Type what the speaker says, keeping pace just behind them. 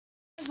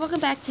welcome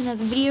back to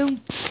another video.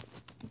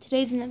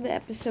 Today's another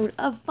episode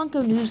of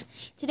Funko News.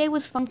 Today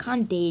was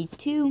Funkon Day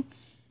 2,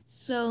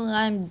 so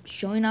I'm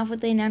showing off what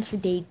they announced for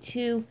Day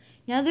 2.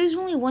 Now, there's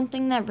only one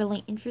thing that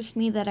really interests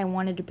me that I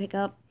wanted to pick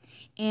up,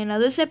 and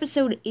this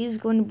episode is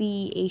going to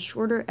be a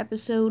shorter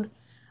episode,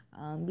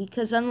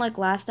 because unlike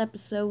last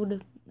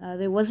episode,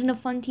 there wasn't a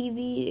fun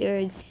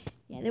TV,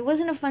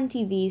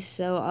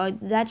 so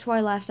that's why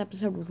last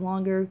episode was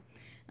longer.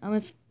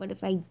 But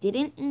if I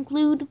didn't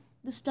include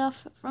the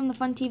stuff from the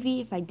Fun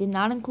TV, if I did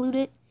not include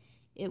it,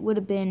 it would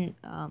have been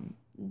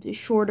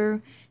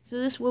shorter. So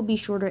this will be a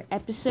shorter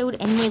episode.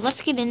 Anyway,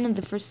 let's get into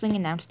the first thing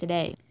announced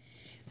today.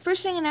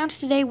 First thing announced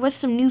today was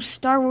some new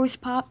Star Wars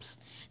pops.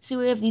 So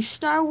we have the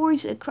Star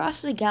Wars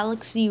Across the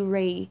Galaxy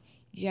Rey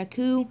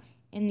Jakku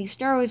and the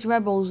Star Wars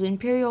Rebels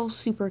Imperial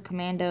Super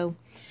Commando.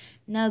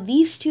 Now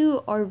these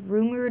two are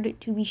rumored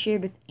to be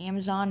shared with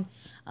Amazon.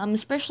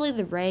 Especially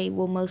the Rey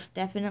will most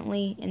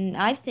definitely, and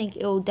I think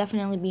it will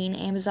definitely be an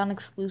Amazon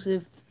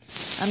exclusive,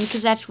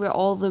 because that's where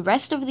all the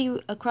rest of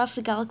the Across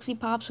the Galaxy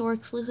pops were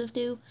exclusive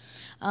to.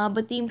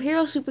 But the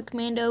Imperial Super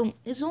Commando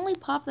is the only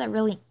pop that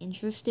really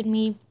interested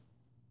me.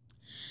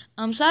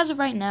 So as of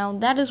right now,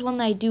 that is one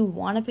that I do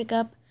want to pick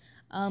up.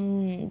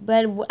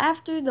 But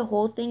after the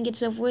whole thing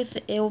gets over with,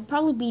 it will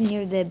probably be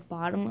near the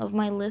bottom of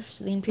my list,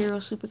 the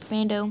Imperial Super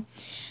Commando.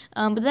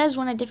 But that is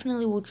one I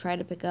definitely will try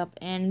to pick up.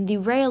 And the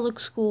Rey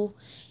looks cool.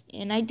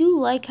 And I do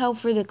like how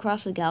for the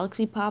Across the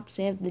Galaxy pops,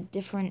 they have the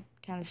different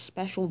kind of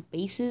special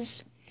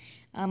bases.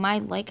 I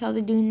like how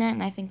they're doing that,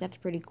 and I think that's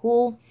pretty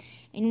cool.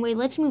 Anyway,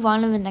 let's move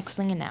on to the next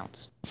thing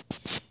announced.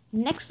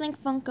 Next thing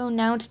Funko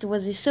announced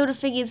was the soda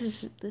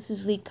figures. This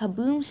is the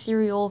Kaboom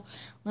cereal,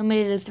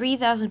 limited to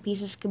 3,000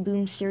 pieces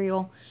Kaboom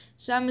cereal.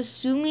 So I'm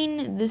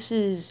assuming this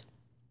is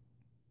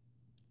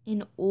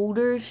an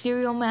older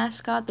cereal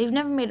mascot. They've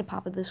never made a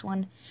pop of this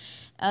one.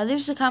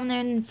 There's a comment there,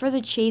 and for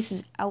the chase,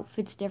 his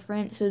outfit's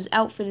different. So his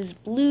outfit is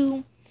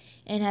blue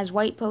and has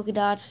white polka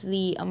dots.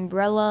 The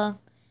umbrella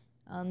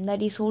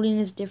that he's holding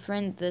is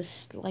different. The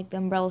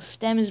umbrella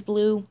stem is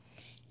blue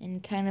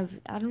and kind of,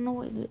 I don't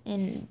know,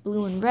 in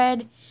blue and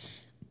red.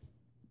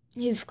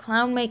 His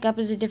clown makeup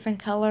is a different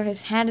color.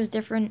 His hat is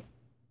different.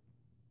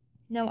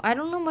 No, I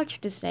don't know much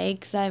to say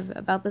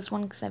about this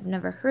one because I've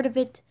never heard of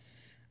it.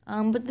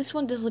 But this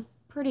one does look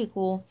pretty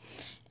cool.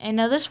 And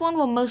now this one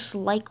will most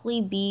likely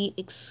be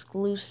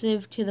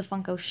exclusive to the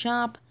Funko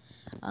shop.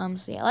 So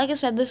yeah, like I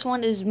said, this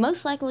one is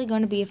most likely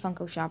going to be a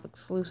Funko shop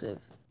exclusive.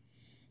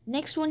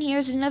 Next one here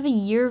is another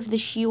Year of the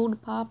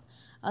Shield pop.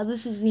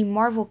 This is the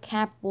Marvel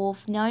Cap Wolf.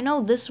 Now I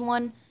know this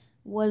one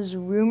was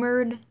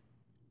rumored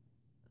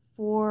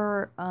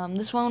for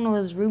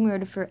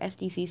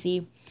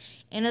SDCC,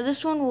 and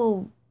this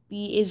one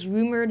is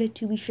rumored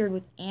to be shared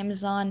with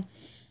Amazon.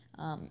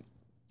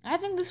 I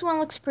think this one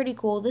looks pretty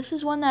cool. This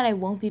is one that I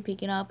won't be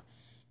picking up.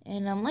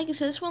 And like I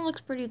said, this one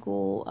looks pretty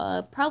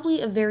cool.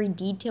 Probably a very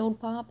detailed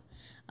pop.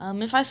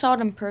 If I saw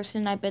it in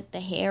person, I bet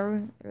the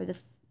hair, or the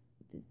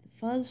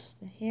fuzz,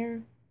 the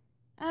hair,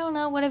 I don't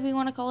know, whatever you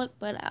want to call it.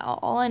 But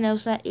all I know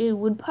is that it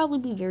would probably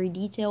be very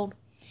detailed.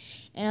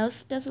 And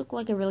this does look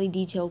like a really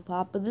detailed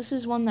pop. But this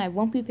is one that I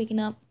won't be picking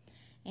up.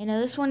 And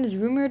this one is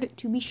rumored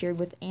to be shared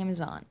with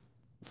Amazon.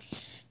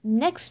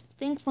 Next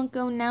thing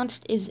Funko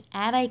announced is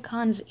Ad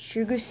Icon's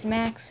Sugar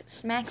Smacks,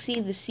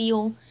 Smaxy the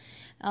Seal.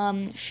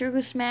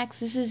 Sugar Smacks,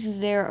 this is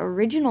their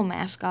original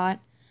mascot,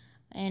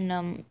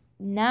 and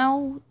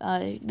now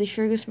the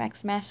Sugar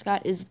Smacks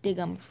mascot is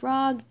Dig'em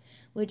Frog,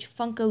 which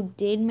Funko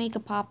did make a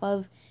pop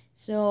of.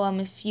 So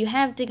if you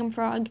have Dig'em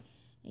Frog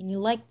and you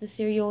like the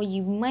cereal,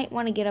 you might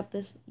want to get up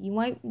this. You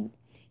might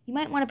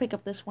want to pick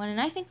up this one, and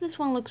I think this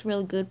one looks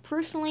really good.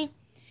 Personally,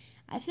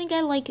 I think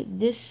I like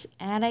this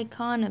Ad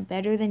Icon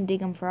better than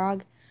Dig'em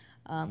Frog.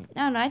 I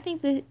don't know, I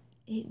think that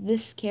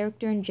this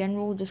character in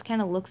general just kind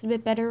of looks a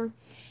bit better.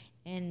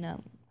 And,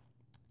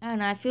 I don't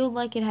know, I feel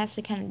like it has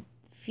to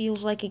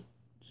feels like it's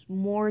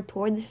more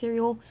toward the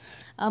cereal.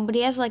 But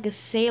he has like a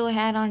sailor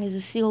hat on, he's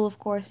a seal of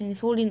course, and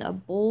he's holding a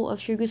bowl of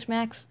Sugar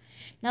Smacks.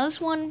 Now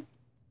this one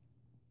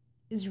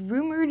is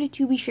rumored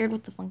to be shared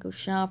with the Funko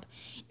shop,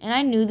 and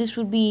I knew this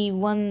would be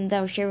one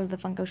that was shared with the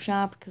Funko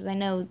shop because I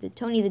know that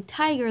Tony the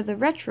Tiger, the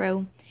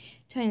retro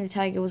Tony the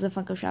Tiger, was a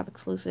Funko shop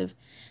exclusive.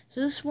 So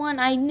this one,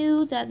 I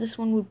knew that this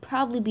one would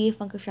probably be a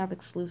Funko shop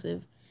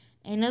exclusive,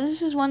 and now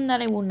this is one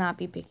that I will not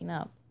be picking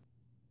up.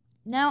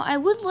 Now I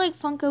would like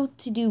Funko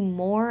to do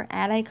more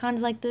Ad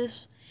Icons like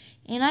this,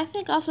 and I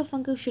think also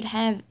Funko should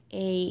have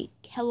a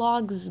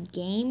Kellogg's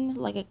game,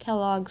 like a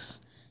Kellogg's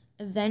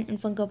event in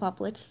Funko Pop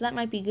Blitz. So that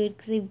might be good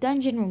because they've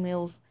done General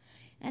Mills.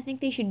 And I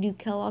think they should do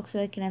Kellogg's so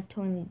they can have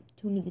Tony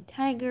the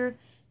Tiger,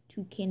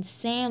 Toucan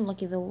Sam,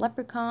 Lucky the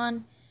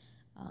Leprechaun.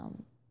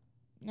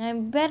 I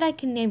bet I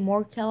can name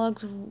more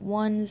Kellogg's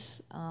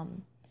ones.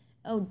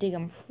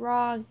 Dig'em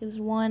Frog is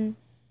one.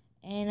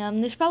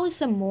 And there's probably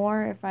some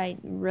more if I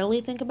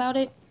really think about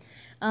it.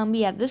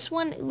 Yeah, this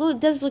one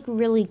does look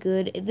really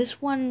good.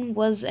 This one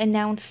was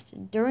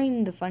announced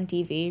during the Fun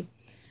TV.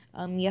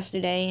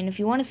 Yesterday, and if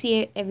you want to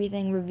see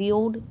everything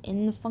revealed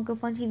in the Funko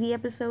Fun TV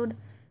episode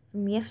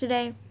from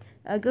yesterday,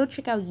 go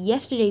check out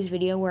yesterday's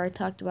video where I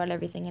talked about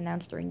everything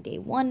announced during day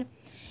 1. And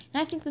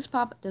I think this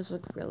pop does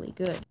look really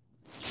good.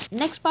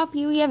 Next pop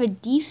here, we have a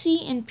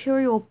DC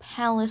Imperial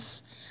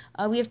Palace.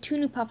 We have 2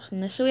 new pops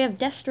from this. So we have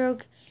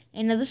Deathstroke,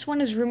 and this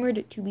one is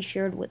rumored to be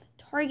shared with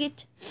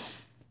Target.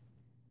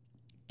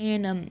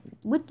 And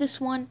with this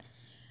one,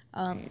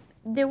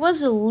 there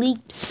was a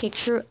leaked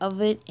picture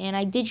of it, and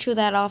I did show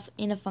that off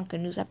in a Funko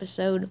News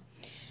episode.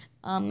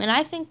 And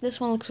I think this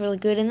one looks really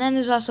good. And then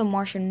there's also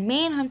Martian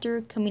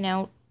Manhunter coming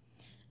out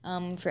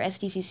for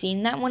SDCC,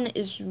 and that one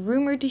is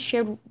rumored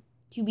to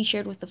be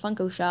shared with the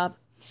Funko shop.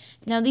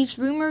 Now, these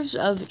rumors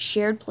of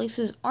shared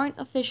places aren't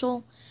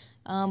official,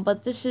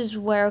 but this is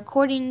where,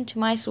 according to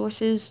my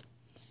sources,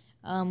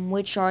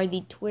 which are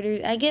the Twitter,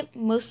 I get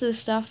most of the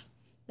stuff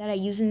that I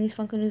use in these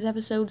Funko News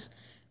episodes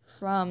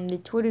from the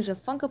Twitters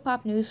of Funko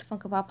Pop News,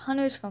 Funko Pop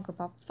Hunters, Funko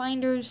Pop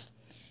Finders,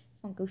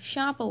 Funko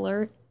Shop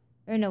Alert,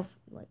 or no,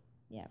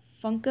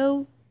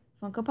 Funko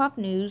Pop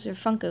News, or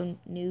Funko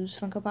News,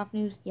 Funko Pop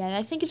News, yeah,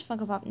 I think it's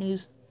Funko Pop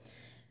News,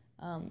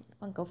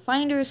 Funko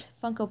Finders,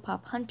 Funko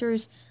Pop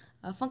Hunters,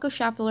 Funko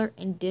Shop Alert,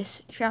 and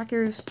Disc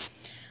Trackers.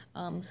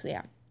 So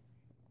yeah,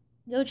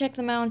 go check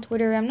them out on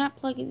Twitter. I'm not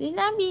plugging.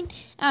 I mean,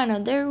 I don't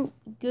know. They're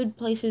good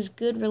places,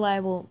 good,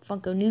 reliable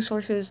Funko news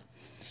sources.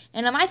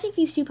 And I think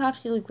these 2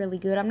 pops do look really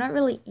good. I'm not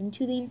really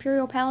into the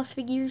Imperial Palace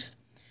figures,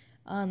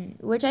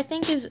 which I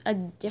think is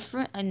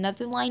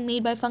another line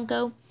made by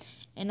Funko.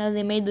 And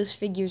they made those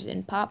figures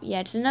in pop.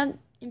 Yeah, it's another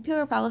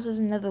Imperial Palace is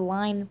another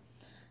line,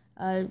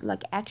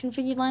 like action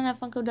figure line that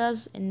Funko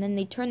does, and then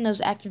they turn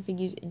those action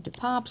figures into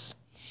pops.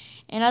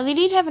 And they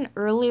did have an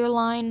earlier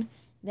line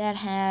that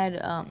had,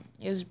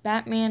 it was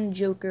Batman,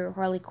 Joker,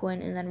 Harley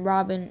Quinn, and then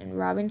Robin and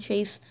Robin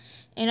Chase.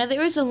 And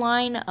there is a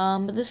line,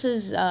 but this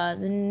is the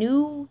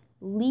new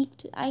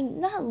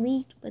not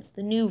leaked, but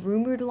the new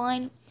rumored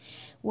line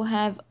will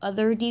have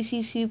other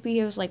DC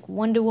superheroes like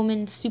Wonder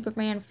Woman,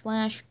 Superman,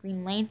 Flash,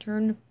 Green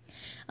Lantern.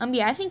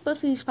 Yeah, I think both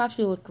of these pops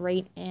will look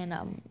great, and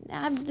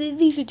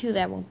these are 2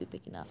 that I won't be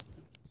picking up.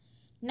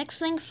 Next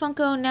thing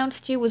Funko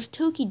announced here was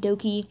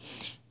Tokidoki.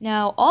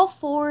 Now, all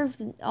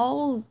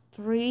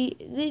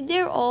 3,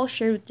 they're all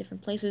shared with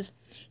different places.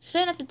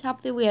 Starting at the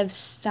top there, we have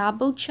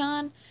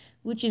Sabo-chan,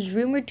 which is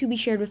rumored to be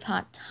shared with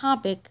Hot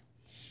Topic.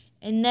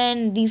 And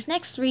then these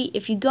next 3,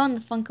 if you go on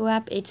the Funko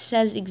app, it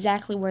says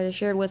exactly where they're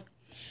shared with.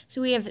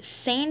 So we have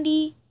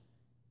Sandy,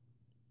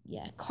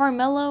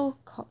 Caramello,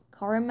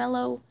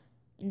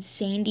 and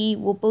Sandy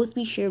will both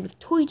be shared with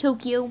Toy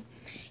Tokyo.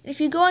 And if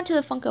you go onto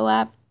the Funko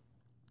app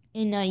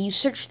and you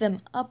search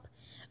them up,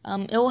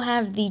 it will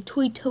have the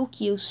Toy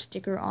Tokyo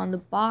sticker on the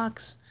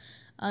box,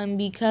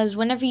 because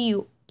whenever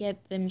you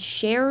get them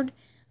shared,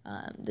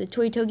 the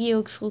Toy Tokyo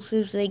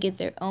exclusives, they get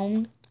their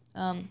own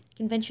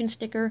convention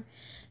sticker.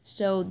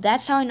 So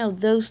that's how I know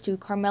those 2,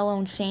 Carmelo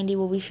and Sandy,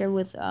 will be shared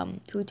with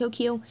Toy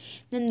Tokyo.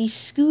 Then the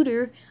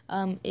Scooter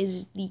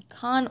is the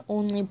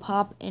con-only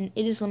pop, and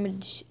it is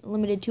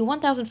limited to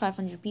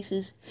 1,500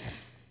 pieces.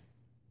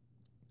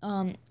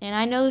 And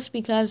I know this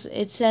because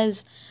it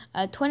says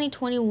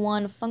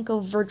 2021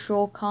 Funko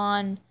Virtual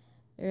Con,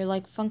 or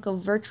like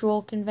Funko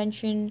Virtual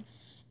Convention,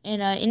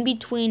 and in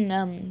between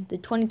the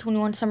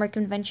 2021 Summer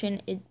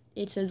Convention,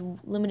 it says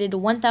limited to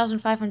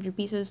 1,500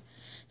 pieces.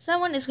 So that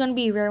one is going to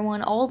be a rare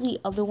one. All the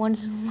other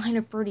ones in the line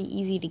are pretty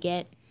easy to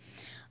get.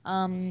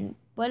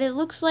 But it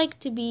looks like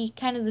to be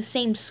kind of the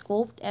same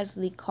sculpt as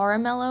the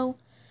Caramello.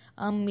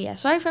 Yeah,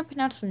 sorry if I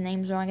pronounced the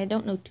names wrong. I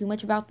don't know too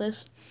much about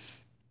this.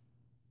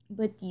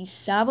 But the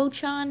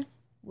Sabo-chan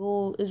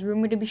is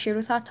rumored to be shared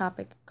with Hot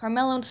Topic.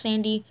 Carmelo and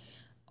Sandy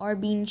are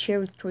being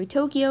shared with Toy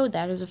Tokyo.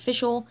 That is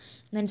official.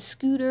 And then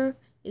Scooter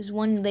is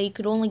one they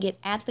could only get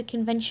at the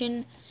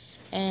convention.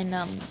 And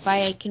by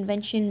a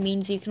convention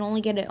means you can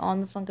only get it on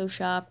the Funko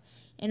shop.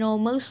 And it will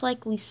most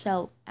likely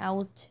sell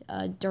out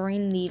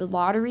during the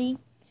lottery.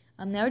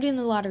 They're doing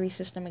the lottery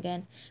system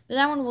again. But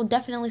that one will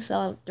definitely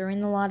sell out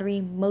during the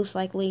lottery, most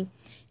likely.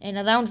 And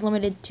that one's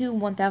limited to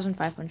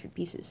 1,500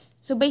 pieces.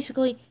 So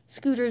basically,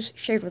 Scooters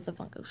shared with the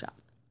Funko shop.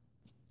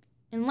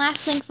 And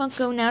last thing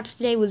Funko announced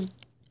today was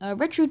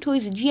Retro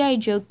Toys G.I.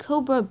 Joe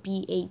Cobra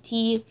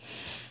BAT.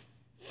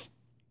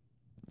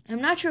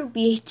 I'm not sure what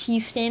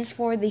BAT stands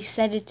for. They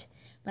said it,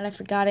 but I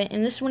forgot it.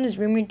 And this one is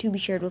rumored to be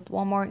shared with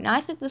Walmart. Now,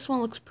 I think this one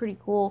looks pretty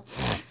cool.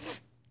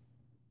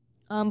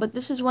 But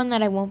this is one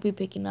that I won't be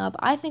picking up.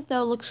 I think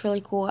that looks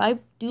really cool. I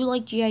do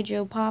like G.I.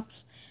 Joe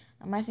pops.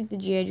 I think the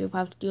G.I. Joe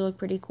pops do look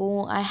pretty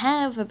cool. I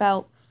have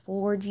about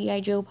 4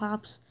 G.I. Joe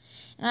pops.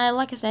 And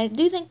like I said, I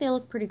do think they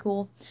look pretty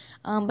cool.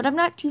 But I'm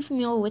not too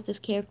familiar with this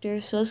character,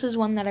 so this is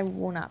one that I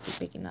will not be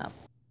picking up.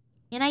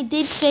 And I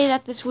did say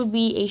that this would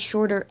be a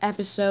shorter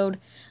episode.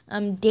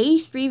 Day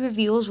 3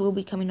 reveals will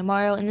be coming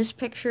tomorrow. And this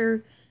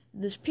picture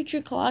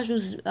collage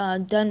was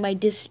done by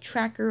Disc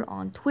Tracker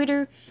on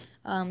Twitter.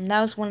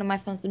 That was one of my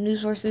Funko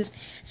news sources.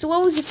 So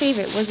what was your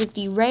favorite? Was it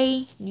the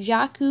Rey,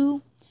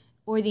 Jakku,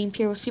 or the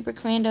Imperial Super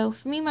Commando?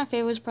 For me, my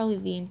favorite was probably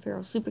the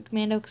Imperial Super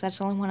Commando, because that's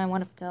the only one I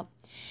want to pick up.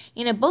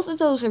 And both of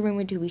those are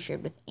rumored to be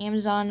shared with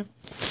Amazon.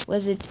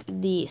 Was it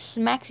the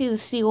Smaxy the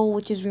Seal,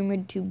 which is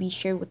rumored to be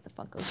shared with the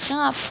Funko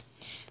Shop?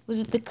 Was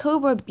it the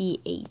Cobra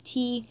BAT,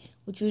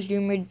 which was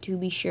rumored to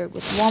be shared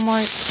with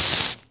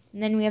Walmart?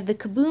 And then we have the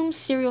Kaboom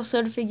cereal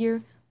soda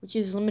figure, which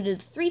is limited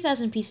to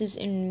 3,000 pieces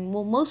and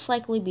will most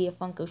likely be a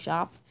Funko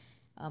Shop,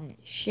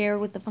 shared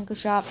with the Funko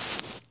Shop.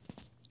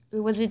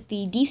 Or was it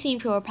the DC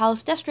Imperial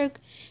Palace Deathstroke,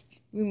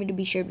 rumored to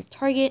be shared with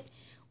Target?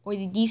 Or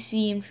the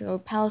DC Imperial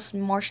Palace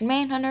Martian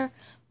Manhunter,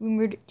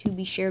 rumored to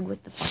be shared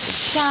with the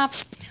Funko Shop?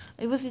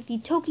 Or was it the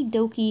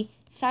Tokidoki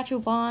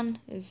Sachobon,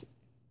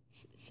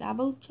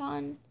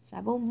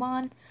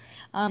 Sabomon?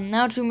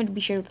 Now it's rumored to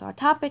be shared with Hot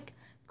Topic.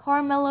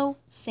 Carmelo,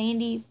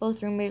 Sandy, both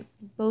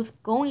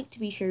going to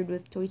be shared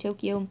with Toy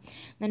Tokyo.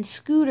 Then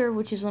Scooter,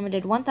 which is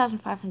limited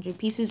 1,500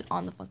 pieces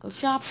on the Funko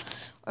Shop.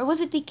 Or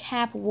was it the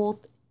Cap Wolf,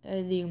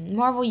 the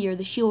Marvel Year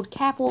the Shield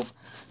Cap Wolf,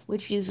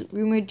 which is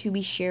rumored to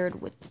be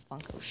shared with the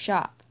Funko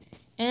Shop.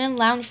 And then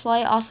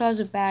Loungefly also has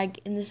a bag,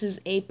 and this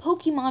is a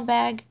Pokemon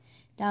bag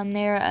down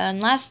there.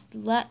 And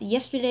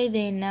yesterday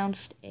they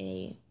announced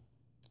a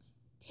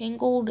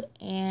Tangled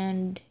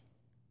and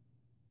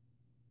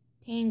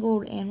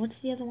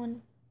what's the other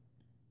one?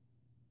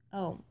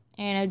 Oh,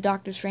 and a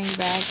Doctor Strange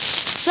bag.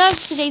 So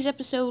that's today's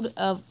episode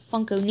of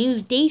Funko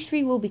News. Day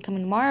 3 will be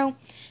coming tomorrow,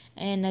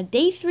 and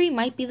Day 3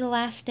 might be the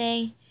last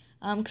day,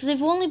 because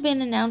they've only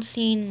been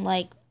announcing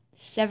like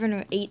 7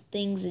 or 8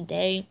 things a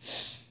day.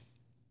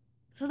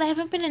 So they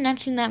haven't been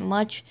announcing that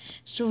much.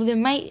 So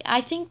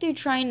I think they're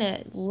trying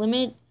to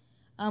limit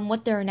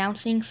what they're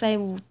announcing. So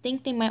I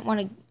think they might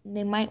want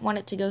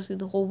it to go through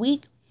the whole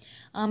week.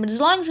 But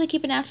as long as they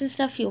keep announcing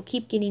stuff, you'll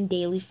keep getting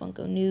daily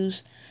Funko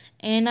news.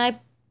 And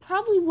I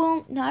probably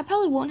won't have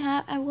a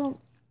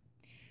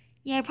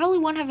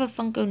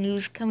Funko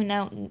news coming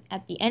out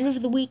at the end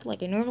of the week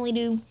like I normally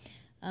do.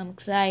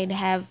 Because I'd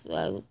have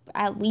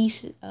at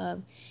least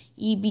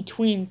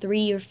between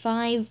 3 or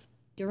 5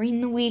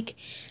 during the week.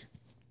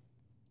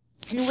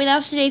 And that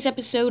was today's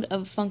episode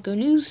of Funko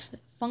News,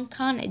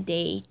 Funkon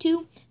Day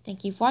 2.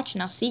 Thank you for watching.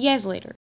 I'll see you guys later.